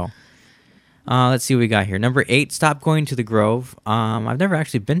way to go. Let's see what we got here. Number 8, stop going to the Grove. I've never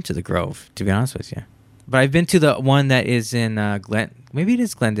actually been to the Grove, to be honest with you. But I've been to the one that is in maybe it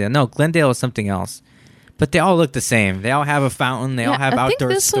is Glendale. No, Glendale is something else. But they all look the same. They all have a fountain. They all have outdoor stores.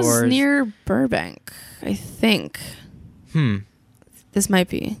 I think this was near Burbank, I think. This might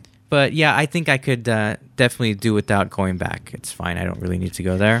be. But yeah, I think I could definitely do without going back. It's fine. I don't really need to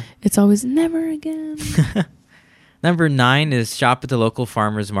go there. It's always never again. Number 9 is shop at the local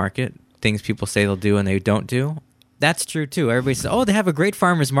farmer's market. Things people say they'll do and they don't do. That's true too. Everybody says, "Oh, they have a great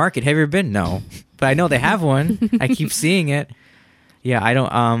farmer's market. Have you ever been?" No, but I know they have one. I keep seeing it. Yeah, I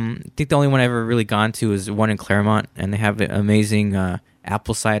don't. I think the only one I've ever really gone to is one in Claremont, and they have an amazing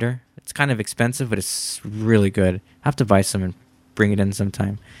apple cider. It's kind of expensive, but it's really good. I have to buy some and bring it in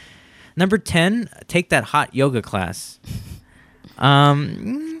sometime. Number 10, take that hot yoga class.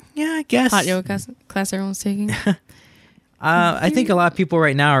 Yeah, I guess hot yoga class everyone's taking. I think a lot of people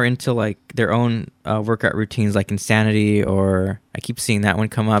right now are into like their own workout routines, like Insanity, or I keep seeing that one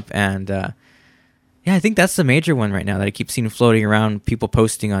come up, and yeah, I think that's the major one right now that I keep seeing floating around. People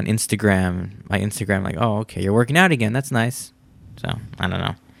posting on Instagram, my Instagram, like, "Oh, okay, you're working out again. That's nice." So I don't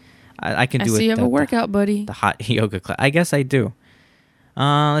know. I can do it. I see you have a workout, buddy. The hot yoga class. I guess I do.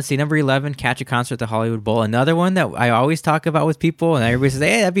 Let's see. Number 11, catch a concert at the Hollywood Bowl. Another one that I always talk about with people, and everybody says,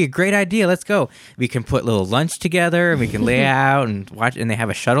 "Hey, that'd be a great idea. Let's go. We can put little lunch together, and we can lay out and watch. And they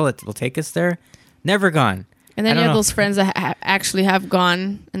have a shuttle that will take us there. Never gone. And then you have those friends that actually have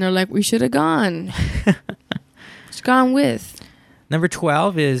gone, and they're like, "We should have gone. Just gone with." Number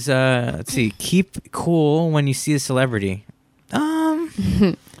 12 is let's see. Keep cool when you see a celebrity.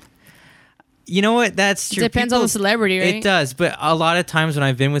 You know what? That's true. Depends on the celebrity, right? It does, but a lot of times when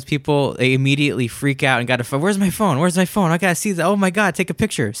I've been with people, they immediately freak out and got to. Where's my phone? Where's my phone? I gotta see that. Oh my god! Take a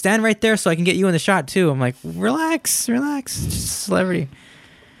picture. Stand right there so I can get you in the shot too. I'm like, relax. It's just a celebrity.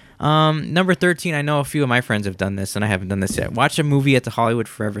 Number 13. I know a few of my friends have done this, and I haven't done this yet. Watch a movie at the Hollywood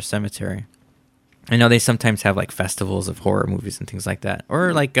Forever Cemetery. I know they sometimes have like festivals of horror movies and things like that,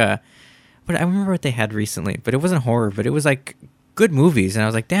 or like but I remember what they had recently, but it wasn't horror, but it was like good movies, and I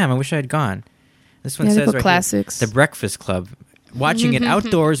was like, damn, I wish I had gone. This one says right classics. Here, The Breakfast Club. Watching it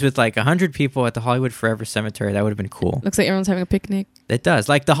outdoors with like 100 people at the Hollywood Forever Cemetery, that would have been cool. Looks like everyone's having a picnic. It does.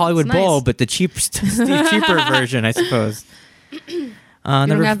 Like the Hollywood Bowl, but the cheaper version, I suppose. You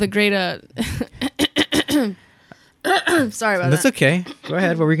don't have the great... Sorry about That's that. okay. Go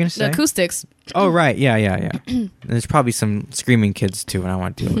ahead. What were you going to say? The acoustics. Oh, right. Yeah. There's probably some screaming kids, too, and I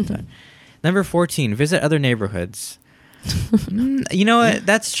want to deal with that. Number 14, visit other neighborhoods. You know what?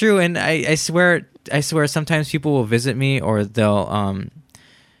 That's true, and I swear sometimes people will visit me, or they'll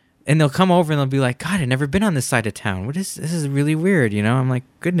come over and they'll be like, God, I've never been on this side of town. This is really weird, you know? I'm like,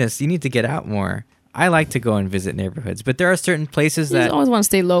 goodness, you need to get out more. I like to go and visit neighborhoods, but there are certain places that I always want to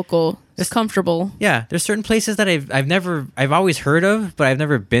stay local. It's comfortable. Yeah, there's certain places that I've always heard of, but I've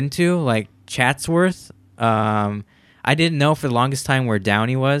never been to, like Chatsworth. I didn't know for the longest time where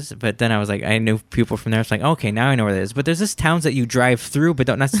Downey was, but then I was like, I knew people from there. It's like, okay, now I know where that is. But there's just towns that you drive through but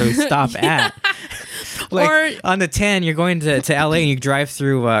don't necessarily stop at. Like or, on the 10, you're going to LA and you drive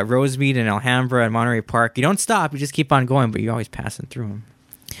through Rosemead and Alhambra and Monterey Park. You don't stop, you just keep on going, but you're always passing through them.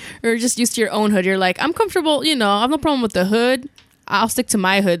 Or just used to your own hood. You're like, I'm comfortable, you know, I have no problem with the hood. I'll stick to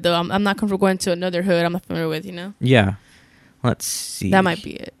my hood, though. I'm not comfortable going to another hood I'm not familiar with, you know? Yeah. Let's see. That might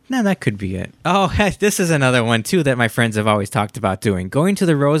be it. No, that could be it. Oh, this is another one, too, that my friends have always talked about doing. Going to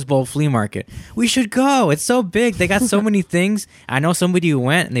the Rose Bowl flea market. We should go. It's so big. They got so many things. I know somebody who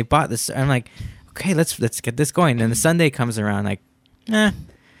went and they bought this. I'm like, okay, let's get this going. And the Sunday comes around, like,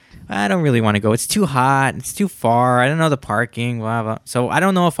 I don't really want to go. It's too hot. It's too far. I don't know the parking, blah, blah. So I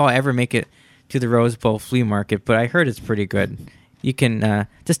don't know if I'll ever make it to the Rose Bowl flea market, but I heard it's pretty good. You can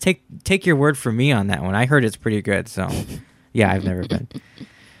just take your word for me on that one. I heard it's pretty good, so... Yeah, I've never been.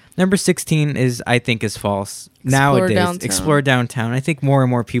 Number 16 I think is false. Explore downtown. I think more and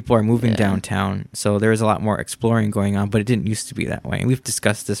more people are moving downtown, so there is a lot more exploring going on, but it didn't used to be that way. And we've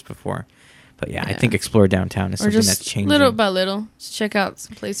discussed this before. But yeah, I think explore downtown is something that's changing. Little by little. Just check out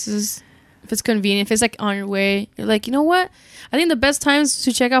some places. If it's convenient, if it's like on your way, you're like, you know what? I think the best times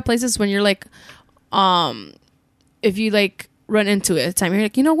to check out places when you're like if you like run into it at the time, you're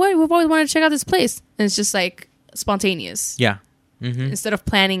like, you know what? We've always wanted to check out this place. And it's just like spontaneous. Yeah. Mm-hmm. Instead of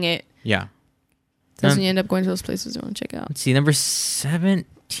planning it. Yeah. Doesn't you end up going to those places you want to check out? Let's see, number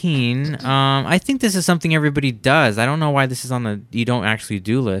 17. I think this is something everybody does. I don't know why this is on the you don't actually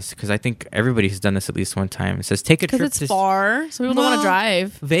do list, because I think everybody has done this at least one time. It says take a trip. Because it's far, so people don't want to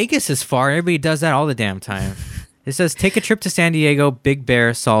drive. Vegas is far. Everybody does that all the damn time. It says take a trip to San Diego, Big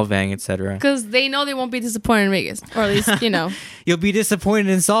Bear, Solvang, etc. Because they know they won't be disappointed in Vegas, or at least You'll be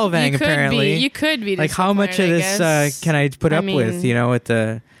disappointed in Solvang. Apparently, you could be. Like, how much of this can I put up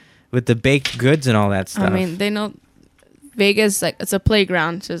with? With the baked goods and all that stuff. I mean, they know Vegas, like, it's a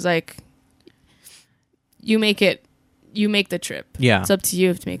playground. So it's like you make the trip. Yeah, it's up to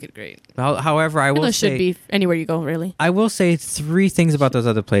you to make it great. However, I will say, should be anywhere you go, really. I will say 3 things about those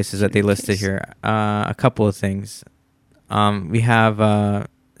other places that they listed here. A couple of things. We have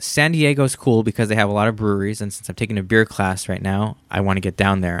San Diego's cool because they have a lot of breweries, and since I'm taking a beer class right now, I want to get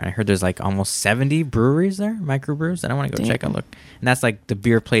down there. And I heard there's like almost 70 breweries there, microbrews, and I want to go check out. Look, and that's like the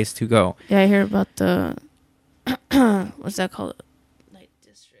beer place to go. Yeah, I hear about the what's that called? Light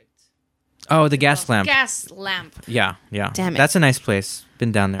District. Oh, the Gas Lamp. Gas Lamp. Yeah, yeah. Damn it. That's a nice place.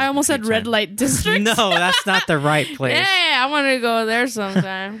 Been down there. I almost said Red Light District. No, that's not the right place. Yeah, I want to go there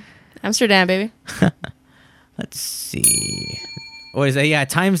sometime. Amsterdam, baby. Let's see. What is that? Yeah,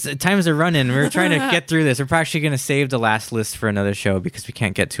 times are running. We're trying to get through this. We're probably going to save the last list for another show because we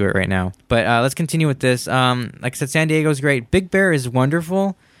can't get to it right now. But let's continue with this. Like I said, San Diego's great. Big Bear is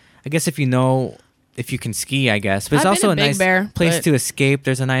wonderful. I guess if you can ski, I guess. But it's also a nice place to escape.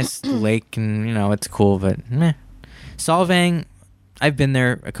 There's a nice lake, and it's cool. But meh. Solvang, I've been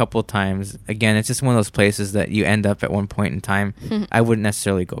there a couple of times. Again, it's just one of those places that you end up at one point in time. I wouldn't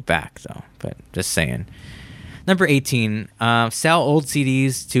necessarily go back though. But just saying. Number 18, sell old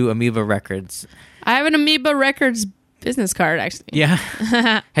CDs to Amoeba Records. I have an Amoeba Records business card, actually. Yeah.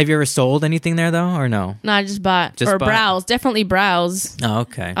 Have you ever sold anything there, though, or no? No, I just bought. Browse. Definitely browse. Oh,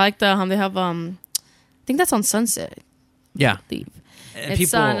 okay. I like they have, I think that's on Sunset. Yeah.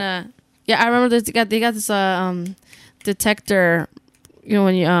 It's on, I remember they got this detector,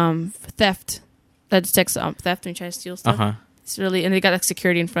 when you, theft, that detects theft when you try to steal stuff. Uh-huh. It's really, and they got like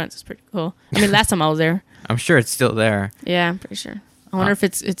security in front. So it's pretty cool. I mean, last time I was there. I'm sure it's still there. Yeah, I'm pretty sure. I wonder if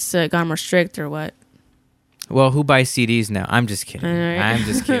it's gone more strict or what. Well, who buys CDs now? I'm just kidding. I'm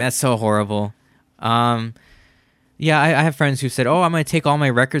just kidding. That's so horrible. Yeah, I have friends who said, "Oh, I'm going to take all my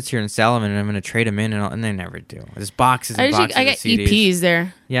records here in Salomon and I'm going to trade them in," and they never do. There's boxes and boxes I get of CDs. EPs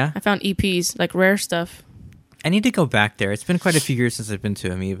there. Yeah, I found EPs, like rare stuff. I need to go back there. It's been quite a few years since I've been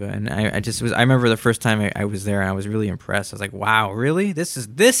to Amoeba, and I remember the first time I was there, and I was really impressed. I was like, "Wow, really? This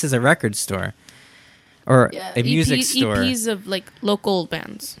is a record store, or a music store." EPs of like local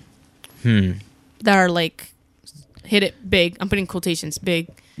bands. That are like hit it big. I'm putting quotations big.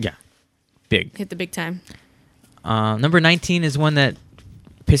 Yeah, big. Hit the big time. Number 19 is one that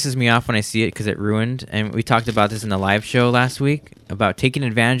pisses me off when I see it because it ruined. And we talked about this in the live show last week about taking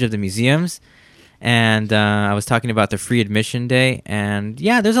advantage of the museums. And I was talking about the free admission day. And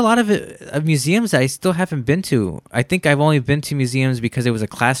yeah, there's a lot of museums that I still haven't been to. I think I've only been to museums because it was a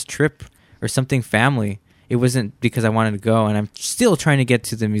class trip or something family. It wasn't because I wanted to go. And I'm still trying to get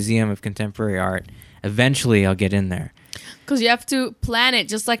to the Museum of Contemporary Art. Eventually, I'll get in there. Because you have to plan it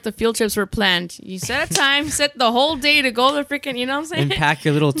just like the field trips were planned. You set a time, set the whole day to go to freaking, you know what I'm saying? And pack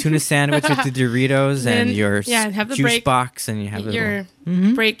your little tuna sandwich with the Doritos and your have the juice break, box, and you have your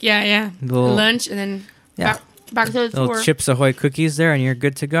break, little lunch, and then back to the little tour. Chips Ahoy cookies there, and you're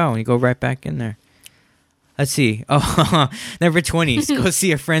good to go. And you go right back in there. Let's see. Oh, number 20. Go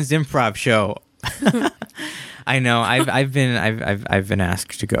see a friend's improv show. I know. I've been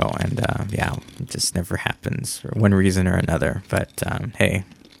asked to go, and it just never happens for one reason or another. But hey,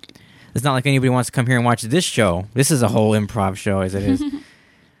 it's not like anybody wants to come here and watch this show. This is a whole improv show as it is.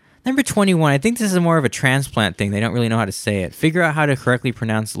 Number 21. I think this is more of a transplant thing. They don't really know how to say it. Figure out how to correctly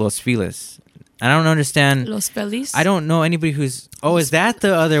pronounce Los Feliz. I don't understand. Los Feliz. I don't know anybody who's. Oh, is that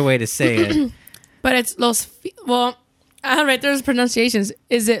the other way to say it? But it's Well, all right. There's pronunciations.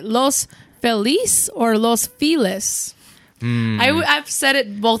 Is it Los Feliz or Los Feliz? I've said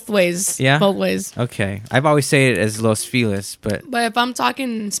it both ways. Yeah? Both ways. Okay. I've always said it as Los Feliz, but if I'm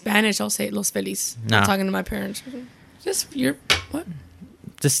talking Spanish, I'll say Los Feliz. Nah. I'm talking to my parents. Just, what?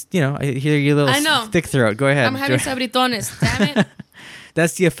 Just, I hear your little thick throat. Go ahead. I'm having sabritones. Damn it.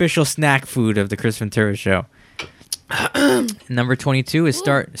 That's the official snack food of the Chris Ventura Show. Number 22 is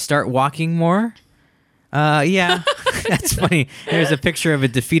start walking more. Yeah. That's funny. There's a picture of a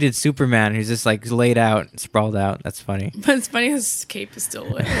defeated Superman who's just like laid out, sprawled out. That's funny. But it's funny his cape is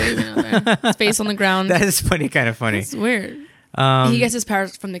still waving out there. His face on the ground. That is funny, kind of funny. It's weird. He gets his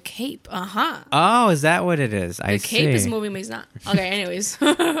powers from the cape. Oh, is that what it is? The cape is moving, but he's not. Okay, anyways.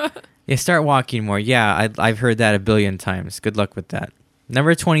 Yeah, start walking more. Yeah, I've heard that a billion times. Good luck with that.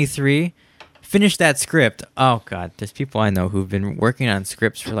 Number 23, finish that script. Oh, God. There's people I know who've been working on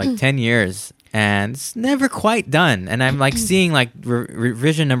scripts for like 10 years, and it's never quite done. And I'm like seeing like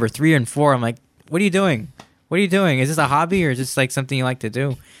revision number 3 and 4. I'm like, what are you doing? What are you doing? Is this a hobby or is this like something you like to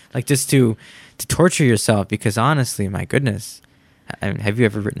do? Like just to torture yourself? Because honestly, my goodness. Have you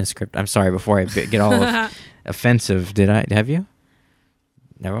ever written a script? I'm sorry, before I get all offensive, did I? Have you?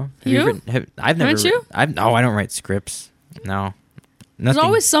 No? I've never. Haven't you? I don't write scripts. No. Nothing. There's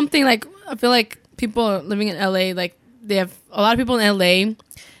always something like, I feel like people living in LA, like they have a lot of people in LA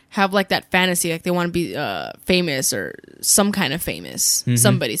have like that fantasy, like they want to be famous or some kind of famous,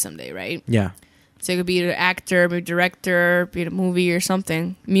 somebody someday, right? Yeah. So it could be an actor, maybe director, be it a movie or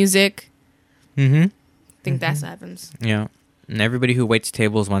something, music. I think that's what happens. Yeah. And everybody who waits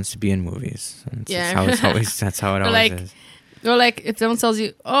tables wants to be in movies. That's how it always is. Or like if someone tells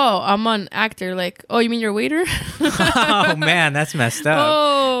you, "Oh, I'm an actor," like, "Oh, you mean you're a waiter?" Oh man, that's messed up.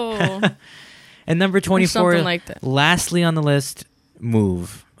 Oh. And number 24, like that. Lastly on the list,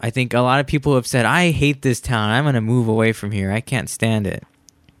 move. I think a lot of people have said, "I hate this town. I'm going to move away from here. I can't stand it."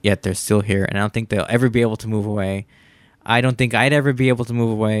 Yet they're still here, and I don't think they'll ever be able to move away. I don't think I'd ever be able to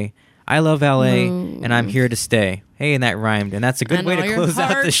move away. I love LA, and I'm here to stay. Hey, and that rhymed, and that's a good way to close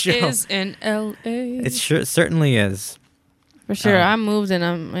out the show. Is in LA. It certainly is. For sure, I moved and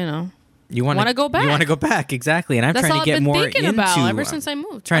I'm, you want to go back. You want to go back, exactly. And I'm That's trying to get more into. About ever since I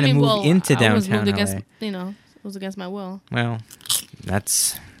moved. Trying to move into downtown I was moved LA. against, it was against my will. Well,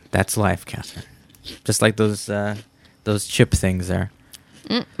 that's life, Catherine. Just like those chip things there.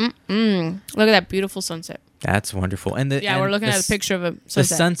 Look at that beautiful sunset. That's wonderful. And we're looking at a picture of a sunset.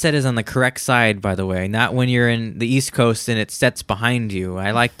 The sunset is on the correct side, by the way, not when you're in the East Coast and it sets behind you.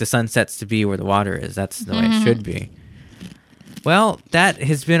 I like the sunsets to be where the water is. That's the way it should be. Well, that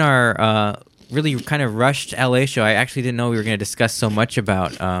has been our really kind of rushed LA show. I actually didn't know we were going to discuss so much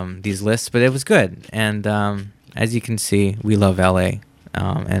about these lists, but it was good. And as you can see, we love LA.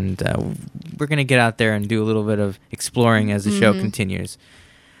 And we're going to get out there and do a little bit of exploring as the show continues.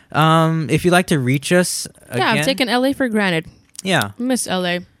 If you'd like to reach us again, I've taken LA for granted. Yeah. I miss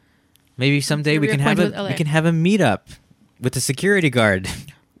LA. Maybe someday we can have a meetup with the security guard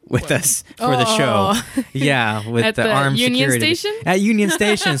with us for the show. Yeah, with at the armed Union security. Station? At Union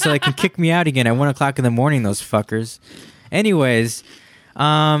Station, so they can kick me out again at 1:00 in the morning, those fuckers. Anyways,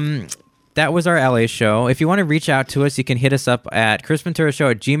 that was our LA show. If you want to reach out to us, you can hit us up at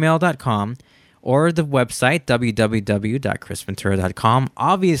chrisventurashow@gmail.com or the website, www.chrisventura.com.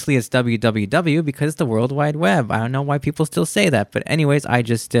 Obviously, it's www because it's the World Wide Web. I don't know why people still say that, but anyways, I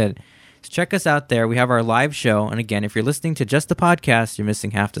just did. So check us out there. We have our live show. And again, if you're listening to just the podcast, you're missing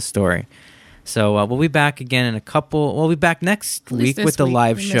half the story. So we'll be back again in a couple. We'll be back next week with the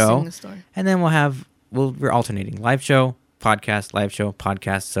live show. And then we're alternating. Live show,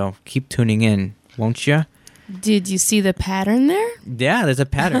 podcast. So keep tuning in, won't you? Did you see the pattern there? Yeah, there's a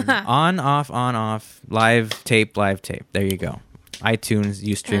pattern. On, off, live tape. There you go. iTunes,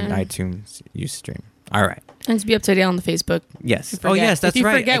 Ustream. All right. And to be up to date on the Facebook. Yes. Oh, yes, that's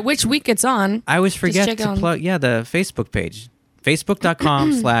right. If you forget which week it's on. I always forget to plug, the Facebook page.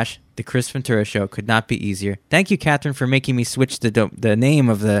 Facebook.com/The Chris Ventura Show. Could not be easier. Thank you, Catherine, for making me switch the name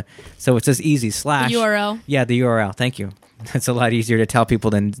of so it says easy / the URL. Yeah, the URL. Thank you. That's a lot easier to tell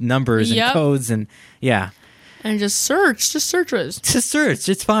people than numbers and codes and yeah. And just search. Just search it. Just search.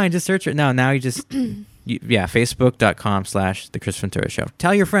 It's fine. Just search it. No, now you just Facebook.com/The Chris Ventura Show.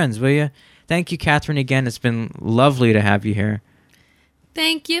 Tell your friends, will you? Thank you, Catherine, again. It's been lovely to have you here.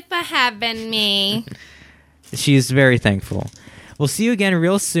 Thank you for having me. She's very thankful. We'll see you again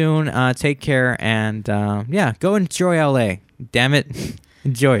real soon. Take care and go enjoy LA. Damn it.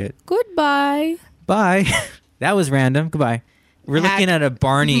 Enjoy it. Goodbye. Bye. That was random. Goodbye. We're looking at a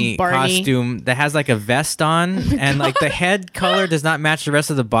Barney costume that has like a vest on and like the head color does not match the rest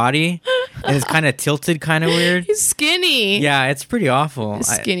of the body. And it's kind of tilted, kind of weird. He's skinny. Yeah, it's pretty awful. He's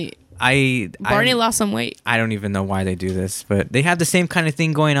skinny. Barney lost some weight. I don't even know why they do this, but they have the same kind of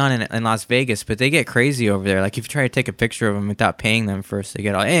thing going on in Las Vegas, but they get crazy over there. Like if you try to take a picture of them without paying them first, they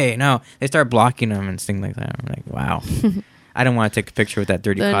get all, hey, no. They start blocking them and things like that. I'm like, wow. I don't want to take a picture with that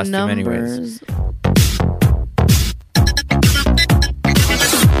dirty costume anyways.